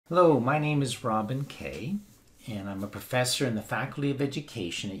Hello, my name is Robin Kay, and I'm a professor in the Faculty of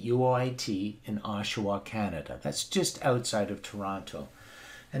Education at UOIT in Oshawa, Canada. That's just outside of Toronto.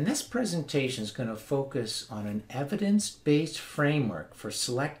 And this presentation is going to focus on an evidence-based framework for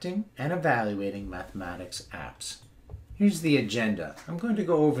selecting and evaluating mathematics apps. Here's the agenda. I'm going to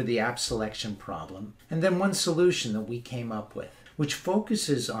go over the app selection problem and then one solution that we came up with, which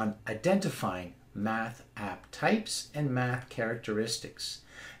focuses on identifying math app types and math characteristics.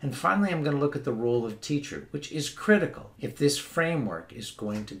 And finally, I'm going to look at the role of teacher, which is critical if this framework is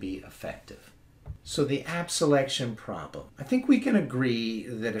going to be effective. So the app selection problem. I think we can agree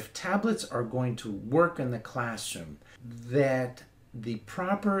that if tablets are going to work in the classroom, that the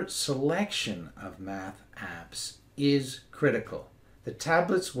proper selection of math apps is critical. The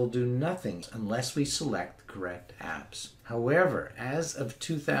tablets will do nothing unless we select the correct apps. However, as of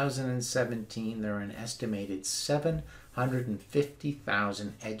 2017, there are an estimated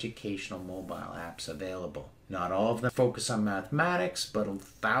 750,000 educational mobile apps available. Not all of them focus on mathematics, but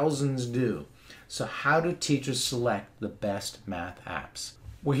thousands do. So how do teachers select the best math apps?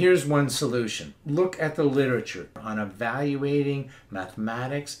 Well, here's one solution. Look at the literature on evaluating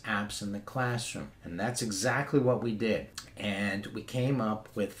mathematics apps in the classroom. And that's exactly what we did. And we came up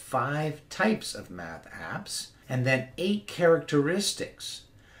with 5 types of math apps and then 8 characteristics.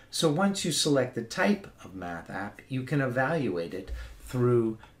 So once you select the type of math app, you can evaluate it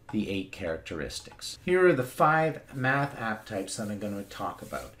through the 8 characteristics. Here are the 5 math app types that I'm going to talk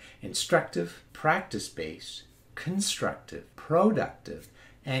about: instructive, practice-based, constructive, productive,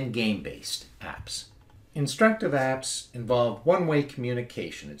 and game-based apps. Instructive apps involve one-way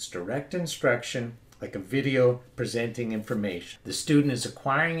communication. It's direct instruction, like a video presenting information. The student is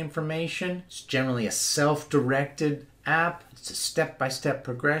acquiring information. It's generally a self-directed app. It's a step-by-step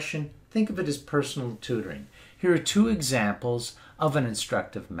progression. Think of it as personal tutoring. Here are 2 examples of an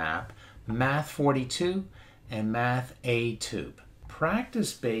instructive map: Math42 and Math-A-Tube.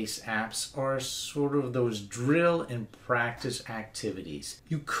 Practice-based apps are sort of those drill and practice activities.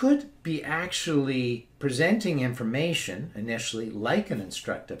 You could be actually presenting information initially like an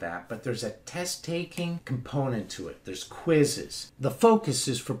instructive app, but there's a test-taking component to it. There's quizzes. The focus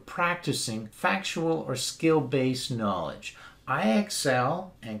is for practicing factual or skill-based knowledge. IXL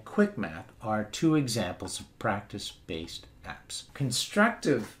and QuickMath are 2 examples of practice-based apps.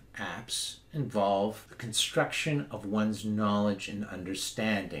 Constructive apps involve the construction of one's knowledge and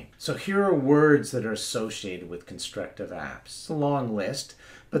understanding. So here are words that are associated with constructive apps. It's a long list,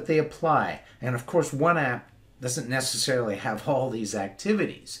 but they apply. And of course, one app doesn't necessarily have all these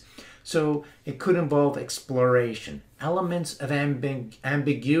activities. So it could involve exploration, elements of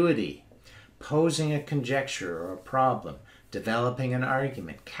ambiguity, posing a conjecture or a problem, developing an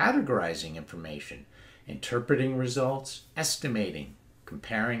argument, categorizing information, interpreting results, estimating,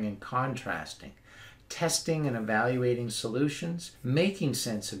 comparing and contrasting, testing and evaluating solutions, making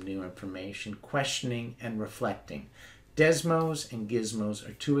sense of new information, questioning and reflecting. Desmos and gizmos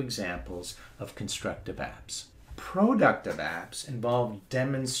are 2 examples of constructive apps. Productive apps involve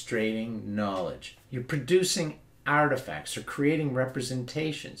demonstrating knowledge. You're producing artifacts or creating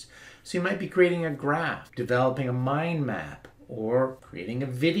representations. So you might be creating a graph, developing a mind map, or creating a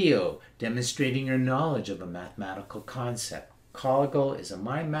video demonstrating your knowledge of a mathematical concept. Coggle is a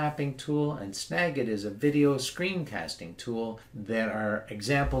mind mapping tool, and Snagit is a video screencasting tool that are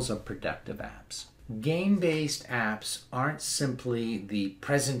examples of productive apps. Game-based apps aren't simply the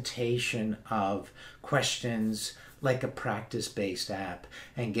presentation of questions like a practice-based app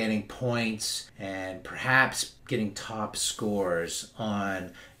and getting points and perhaps getting top scores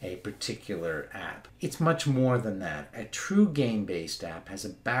on a particular app. It's much more than that. A true game-based app has a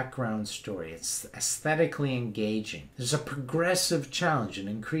background story. It's aesthetically engaging. There's a progressive challenge, an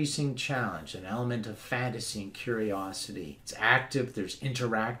increasing challenge, an element of fantasy and curiosity. It's active, there's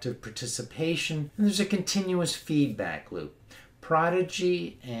interactive participation, and there's a continuous feedback loop.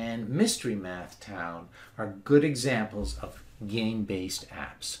 Prodigy and Mystery Math Town are good examples of game-based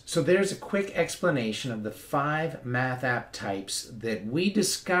apps. So there's a quick explanation of the 5 math app types that we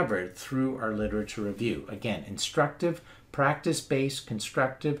discovered through our literature review. Again, instructive, practice-based,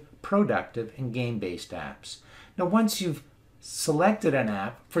 constructive, productive, and game-based apps. Now, once you've selected an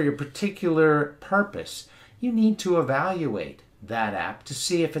app for your particular purpose, you need to evaluate that app to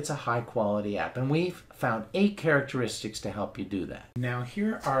see if it's a high-quality app. And we've found 8 characteristics to help you do that. Now,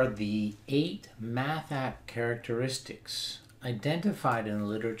 here are the 8 math app characteristics identified in the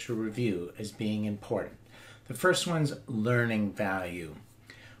literature review as being important. The first one's learning value.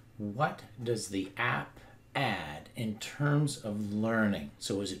 What does the app add in terms of learning?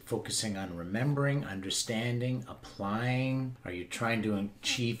 So is it focusing on remembering, understanding, applying? Are you trying to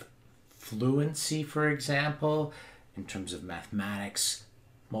achieve fluency, for example, in terms of mathematics,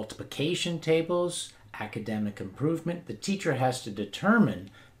 multiplication tables, academic improvement? The teacher has to determine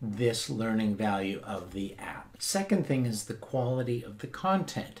this learning value of the app. Second thing is the quality of the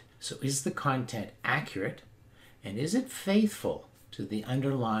content. So is the content accurate, and is it faithful to the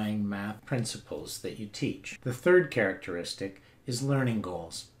underlying math principles that you teach? The third characteristic is learning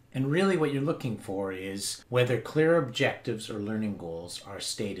goals. And really what you're looking for is whether clear objectives or learning goals are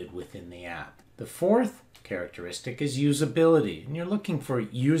stated within the app. The fourth characteristic is usability, and you're looking for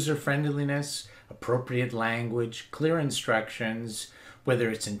user-friendliness, appropriate language, clear instructions, whether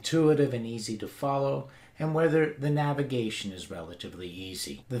it's intuitive and easy to follow, and whether the navigation is relatively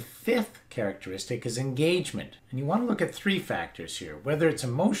easy. The fifth characteristic is engagement, and you want to look at three factors here: whether it's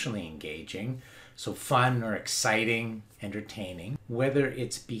emotionally engaging, so fun or exciting, entertaining, whether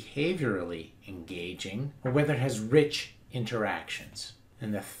it's behaviorally engaging, or whether it has rich interactions.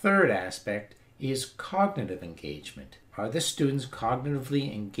 And the third aspect is cognitive engagement. Are the students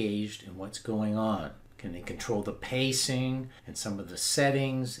cognitively engaged in what's going on? Can they control the pacing and some of the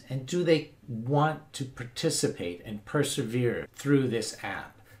settings? And do they want to participate and persevere through this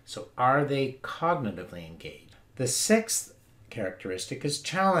app? So are they cognitively engaged? The sixth characteristic is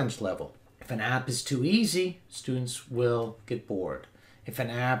challenge level. If an app is too easy, students will get bored. If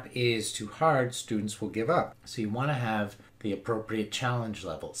an app is too hard, students will give up. So you want to have the appropriate challenge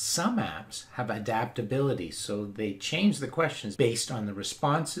level. Some apps have adaptability, so they change the questions based on the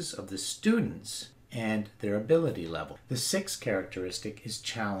responses of the students and their ability level. The sixth characteristic is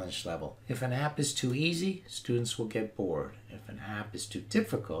challenge level. If an app is too easy, students will get bored. If an app is too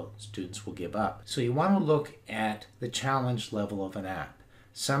difficult, students will give up. So you want to look at the challenge level of an app.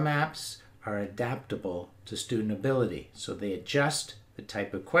 Some apps are adaptable to student ability, so they adjust the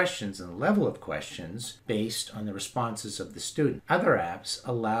type of questions and the level of questions based on the responses of the student. Other apps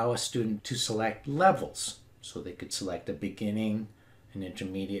allow a student to select levels, so they could select a beginning, an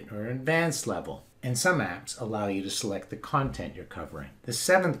intermediate, or an advanced level. And some apps allow you to select the content you're covering. The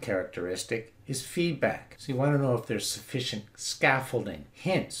seventh characteristic is feedback. So you want to know if there's sufficient scaffolding,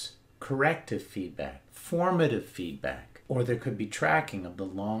 hints, corrective feedback, formative feedback, or there could be tracking of the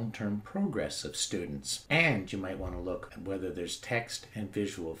long-term progress of students. And you might want to look at whether there's text and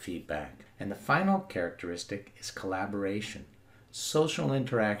visual feedback. And the final characteristic is collaboration. Social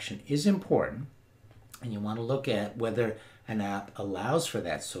interaction is important, and you want to look at whether an app allows for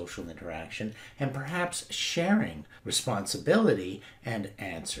that social interaction and perhaps sharing responsibility and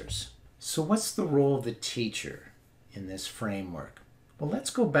answers. So what's the role of the teacher in this framework? Well, let's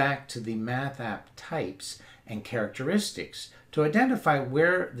go back to the math app types and characteristics to identify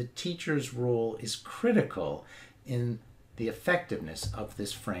where the teacher's role is critical in the effectiveness of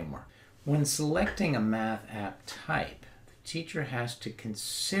this framework. When selecting a math app type, the teacher has to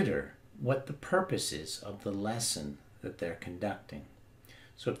consider what the purpose is of the lesson that they're conducting.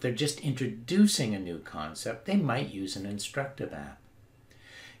 So if they're just introducing a new concept, they might use an instructive app.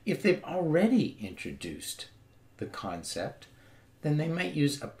 If they've already introduced the concept, then they might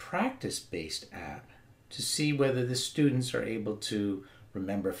use a practice-based app to see whether the students are able to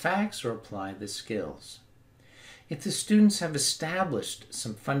remember facts or apply the skills. If the students have established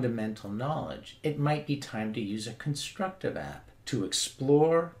some fundamental knowledge, it might be time to use a constructive app to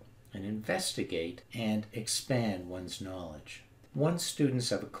explore and investigate and expand one's knowledge. Once students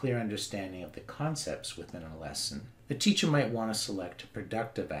have a clear understanding of the concepts within a lesson, the teacher might want to select a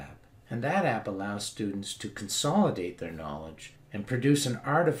productive app, and that app allows students to consolidate their knowledge and produce an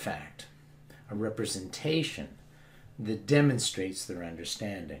artifact, a representation that demonstrates their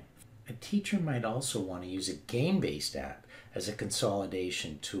understanding. A teacher might also want to use a game-based app as a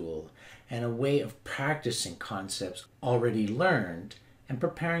consolidation tool and a way of practicing concepts already learned and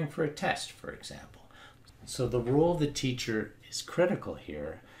preparing for a test, for example. So the role of the teacher is critical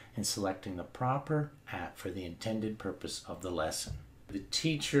here in selecting the proper app for the intended purpose of the lesson. The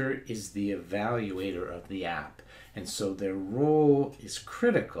teacher is the evaluator of the app, and so their role is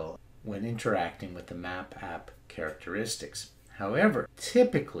critical when interacting with the math app characteristics. However,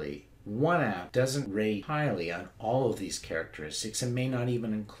 typically, one app doesn't rate highly on all of these characteristics and may not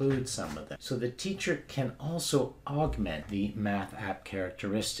even include some of them. So the teacher can also augment the math app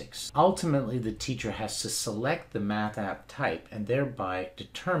characteristics. Ultimately, the teacher has to select the math app type and thereby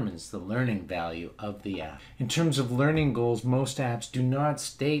determines the learning value of the app. In terms of learning goals, most apps do not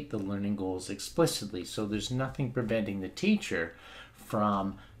state the learning goals explicitly, so there's nothing preventing the teacher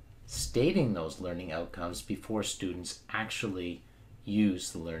from stating those learning outcomes before students actually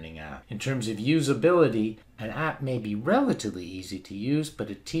use the learning app. In terms of usability, an app may be relatively easy to use, but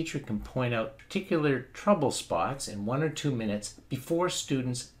a teacher can point out particular trouble spots in 1 or 2 minutes before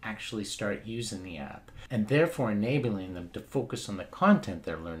students actually start using the app, and therefore enabling them to focus on the content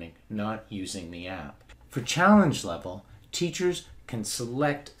they're learning, not using the app. For challenge level, teachers can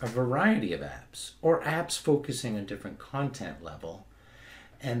select a variety of apps or apps focusing on different content level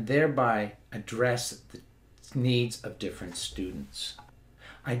and thereby address the needs of different students.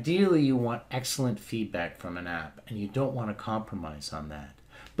 Ideally, you want excellent feedback from an app and you don't want to compromise on that.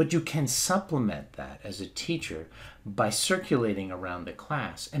 But you can supplement that as a teacher by circulating around the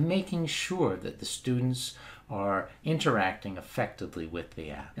class and making sure that the students are interacting effectively with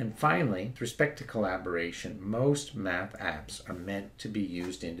the app. And finally, with respect to collaboration, most math apps are meant to be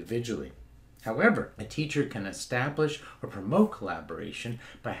used individually. However, a teacher can establish or promote collaboration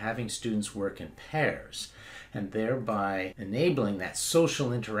by having students work in pairs and thereby enabling that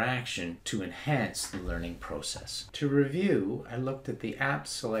social interaction to enhance the learning process. To review, I looked at the app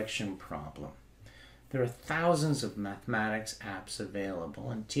selection problem. There are thousands of mathematics apps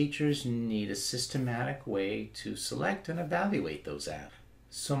available, and teachers need a systematic way to select and evaluate those apps.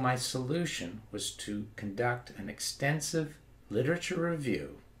 So my solution was to conduct an extensive literature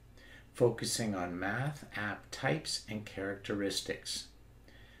review focusing on math app types and characteristics.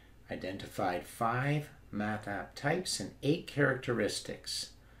 Identified 5 math app types and 8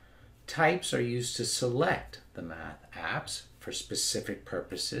 characteristics. Types are used to select the math apps for specific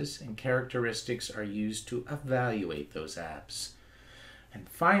purposes, and characteristics are used to evaluate those apps. And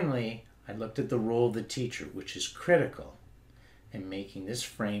finally, I looked at the role of the teacher, which is critical in making this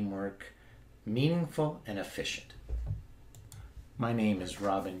framework meaningful and efficient. My name is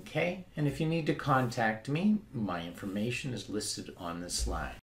Robin Kay, and if you need to contact me, my information is listed on this slide.